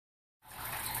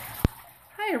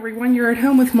Hi everyone, you're at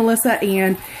home with Melissa,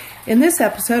 and in this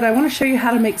episode I want to show you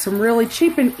how to make some really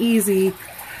cheap and easy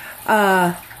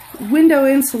window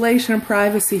insulation and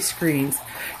privacy screens.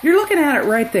 You're looking at it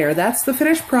right there. That's the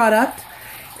finished product,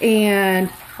 and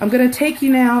I'm going to take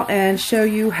you now and show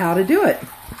you how to do it.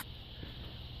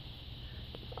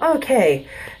 Okay,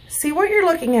 see what you're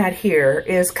looking at here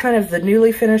is kind of the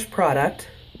newly finished product,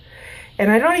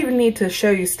 and I don't even need to show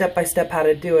you step by step how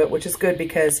to do it, which is good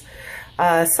because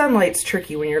sunlight's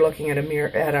tricky when you're looking at a mirror,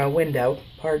 at a window,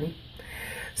 pardon.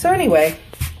 So anyway,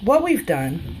 what we've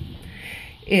done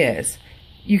is,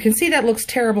 you can see that looks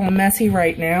terrible and messy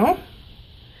right now,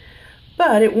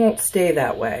 but it won't stay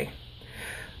that way.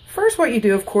 First, what you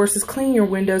do, of course, is clean your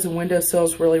windows and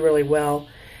windowsills really well,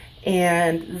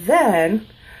 and then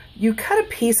you cut a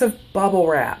piece of bubble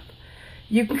wrap.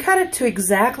 You can cut it to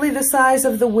exactly the size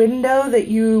of the window that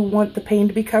you want the pane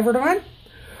to be covered on,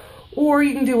 or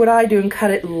you can do what I do and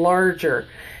cut it larger.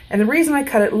 And the reason I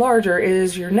cut it larger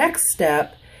is your next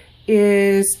step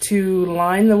is to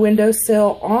line the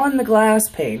windowsill on the glass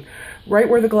pane. Right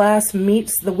where the glass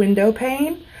meets the window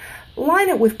pane, line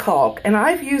it with caulk. And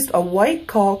I've used a white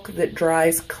caulk that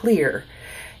dries clear.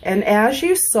 And as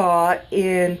you saw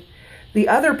in the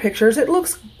other pictures, it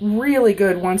looks really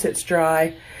good once it's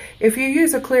dry. If you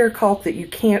use a clear caulk that you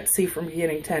can't see from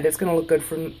beginning to end, it's going to look good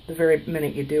from the very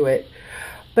minute you do it.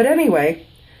 But anyway,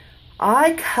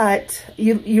 I cut,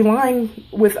 you line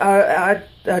with a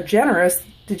generous,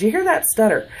 did you hear that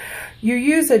stutter? You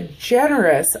use a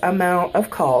generous amount of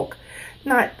caulk,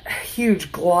 not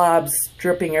huge globs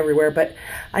dripping everywhere, but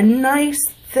a nice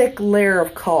thick layer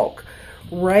of caulk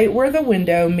right where the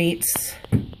window meets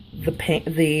the pane,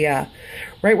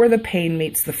 right where the pane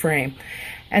meets the frame.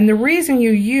 And the reason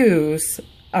you use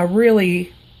a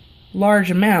really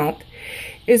large amount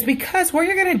is because what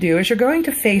you're going to do is you're going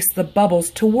to face the bubbles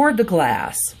toward the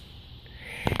glass.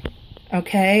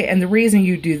 Okay, and the reason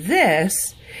you do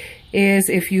this is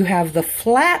if you have the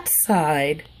flat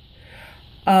side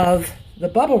of the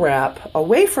bubble wrap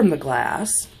away from the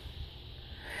glass,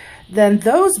 then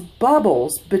those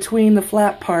bubbles between the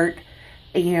flat part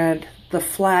and the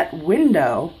flat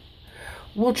window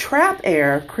will trap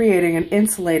air, creating an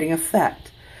insulating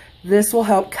effect. This will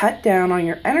help cut down on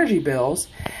your energy bills.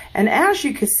 And as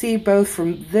you can see both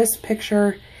from this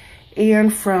picture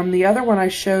and from the other one I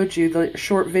showed you, the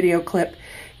short video clip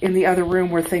in the other room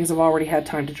where things have already had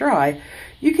time to dry,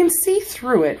 you can see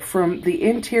through it from the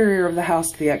interior of the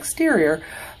house to the exterior,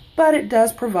 but it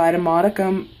does provide a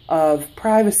modicum of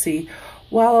privacy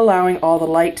while allowing all the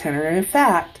light to enter. And in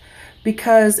fact,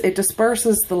 because it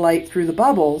disperses the light through the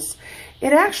bubbles,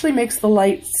 it actually makes the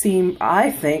light seem, I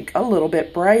think, a little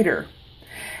bit brighter.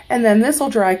 And then this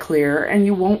will dry clear and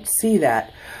you won't see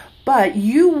that. But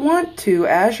you want to,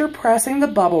 as you're pressing the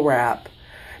bubble wrap,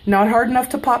 not hard enough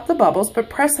to pop the bubbles,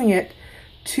 but pressing it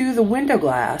to the window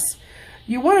glass,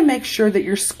 you want to make sure that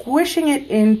you're squishing it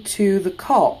into the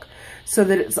caulk so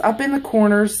that it's up in the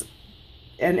corners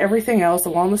and everything else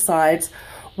along the sides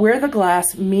where the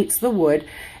glass meets the wood.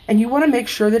 And you want to make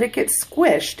sure that it gets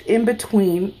squished in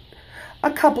between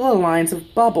a couple of lines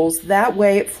of bubbles. That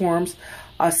way it forms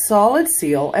a solid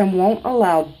seal and won't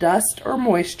allow dust or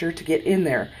moisture to get in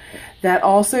there. That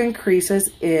also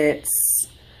increases its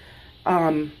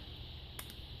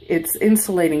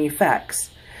insulating effects.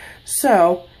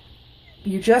 So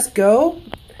you just go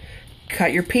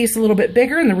cut your piece a little bit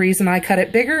bigger, and the reason I cut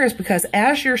it bigger is because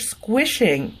as you're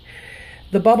squishing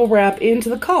the bubble wrap into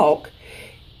the caulk,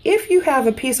 if you have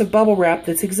a piece of bubble wrap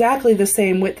that's exactly the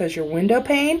same width as your window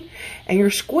pane and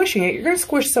you're squishing it, you're going to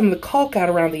squish some of the caulk out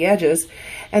around the edges,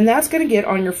 and that's going to get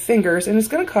on your fingers and it's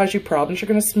going to cause you problems. You're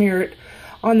going to smear it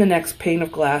on the next pane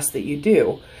of glass that you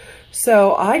do.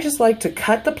 So I just like to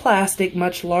cut the plastic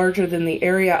much larger than the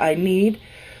area I need,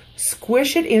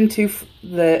 squish it into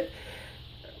the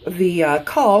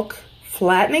caulk,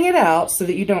 flattening it out so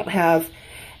that you don't have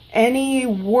any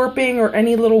warping or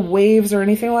any little waves or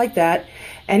anything like that.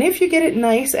 And if you get it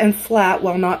nice and flat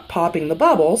while not popping the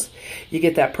bubbles, you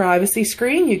get that privacy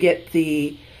screen, you get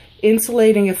the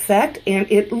insulating effect, and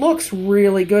it looks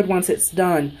really good once it's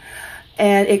done.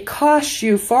 And it costs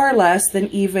you far less than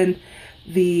even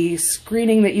the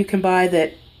screening that you can buy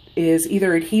that is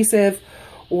either adhesive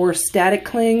or static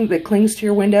cling that clings to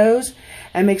your windows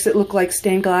and makes it look like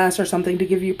stained glass or something to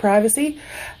give you privacy.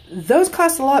 Those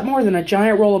cost a lot more than a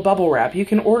giant roll of bubble wrap. You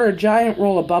can order a giant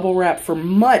roll of bubble wrap for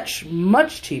much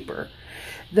cheaper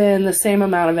than the same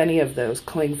amount of any of those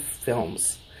cling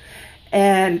films.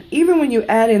 And even when you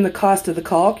add in the cost of the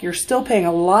caulk, you're still paying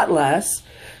a lot less.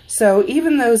 So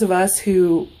even those of us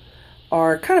who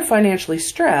are kind of financially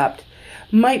strapped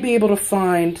might be able to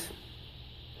find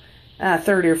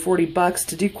 30 or 40 bucks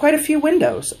to do quite a few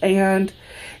windows, and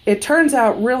it turns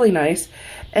out really nice,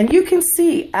 and you can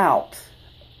see out.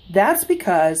 That's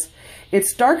because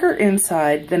it's darker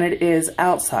inside than it is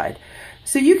outside.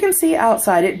 So you can see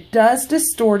outside. It does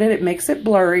distort it. It makes it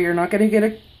blurry. You're not going to get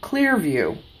a clear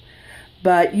view,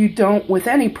 but you don't with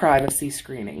any privacy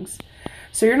screenings.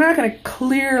 So you're not going to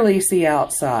clearly see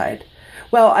outside.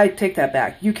 Well, I take that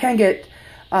back. You can get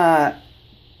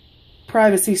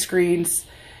privacy screens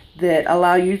that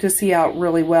allow you to see out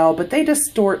really well, but they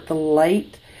distort the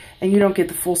light and you don't get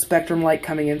the full spectrum light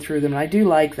coming in through them. And I do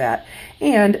like that.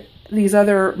 And these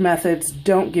other methods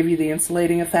don't give you the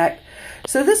insulating effect.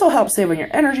 So this will help save on your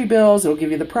energy bills. It'll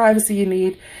give you the privacy you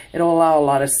need. It'll allow a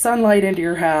lot of sunlight into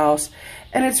your house.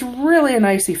 And it's really a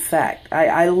nice effect.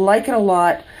 I like it a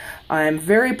lot. I'm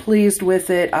very pleased with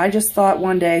it. I just thought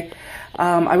one day,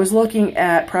 I was looking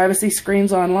at privacy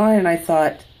screens online and I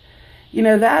thought, you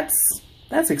know, that's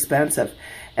expensive.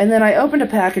 And then I opened a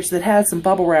package that had some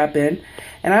bubble wrap in,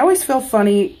 and I always feel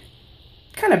funny,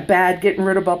 kind of bad getting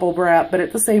rid of bubble wrap, but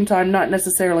at the same time not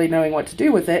necessarily knowing what to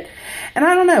do with it. And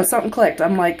I don't know, something clicked.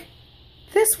 I'm like,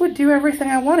 this would do everything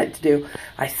I want it to do,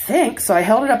 I think. So I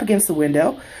held it up against the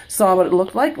window, saw what it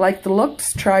looked like, liked the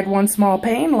looks, tried one small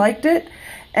pane, liked it,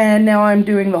 and now I'm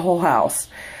doing the whole house.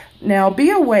 Now be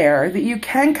aware that you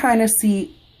can kind of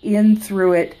see in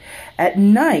through it at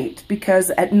night,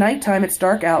 because at nighttime it's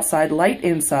dark outside, light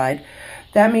inside.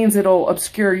 That means it'll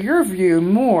obscure your view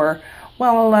more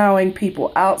while allowing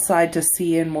people outside to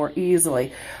see in more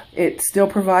easily. It still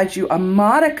provides you a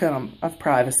modicum of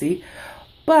privacy,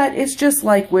 but it's just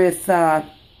like with,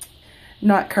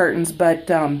 not curtains, but,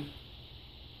 oh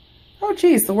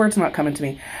geez, the word's not coming to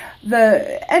me.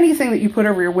 Anything that you put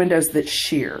over your windows that's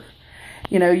sheer.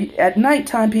 You know, at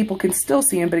nighttime people can still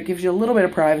see them, but it gives you a little bit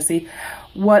of privacy.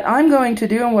 What I'm going to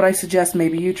do, and what I suggest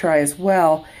maybe you try as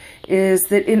well, is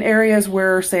that in areas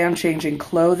where, say, I'm changing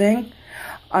clothing,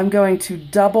 I'm going to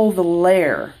double the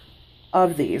layer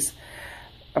of these.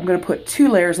 I'm going to put 2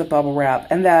 layers of bubble wrap,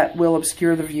 and that will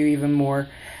obscure the view even more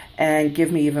and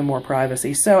give me even more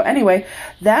privacy. So anyway,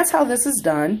 that's how this is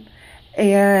done.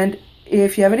 And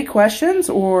if you have any questions,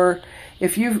 or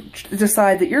if you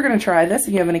decide that you're going to try this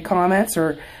and you have any comments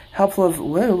or helpful,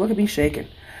 whoa, look at me shaking.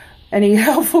 Any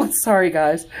helpful, sorry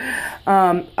guys.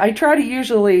 I try to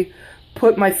usually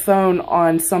put my phone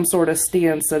on some sort of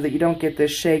stand so that you don't get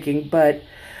this shaking, but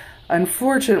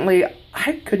unfortunately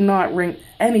I could not ring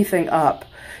anything up.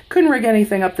 Couldn't rig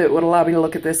anything up that would allow me to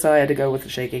look at this, so I had to go with the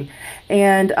shaking.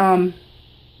 And,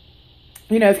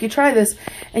 you know, if you try this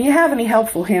and you have any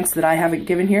helpful hints that I haven't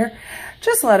given here,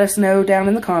 just let us know down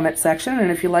in the comment section.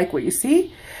 And if you like what you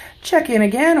see, check in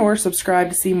again or subscribe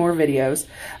to see more videos.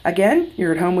 Again,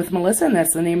 you're at home with Melissa, and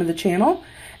that's the name of the channel.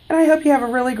 And I hope you have a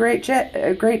really great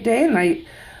day. And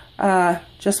I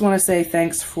just want to say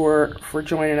thanks for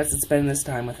joining us and spending this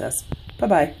time with us.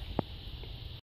 Bye-bye.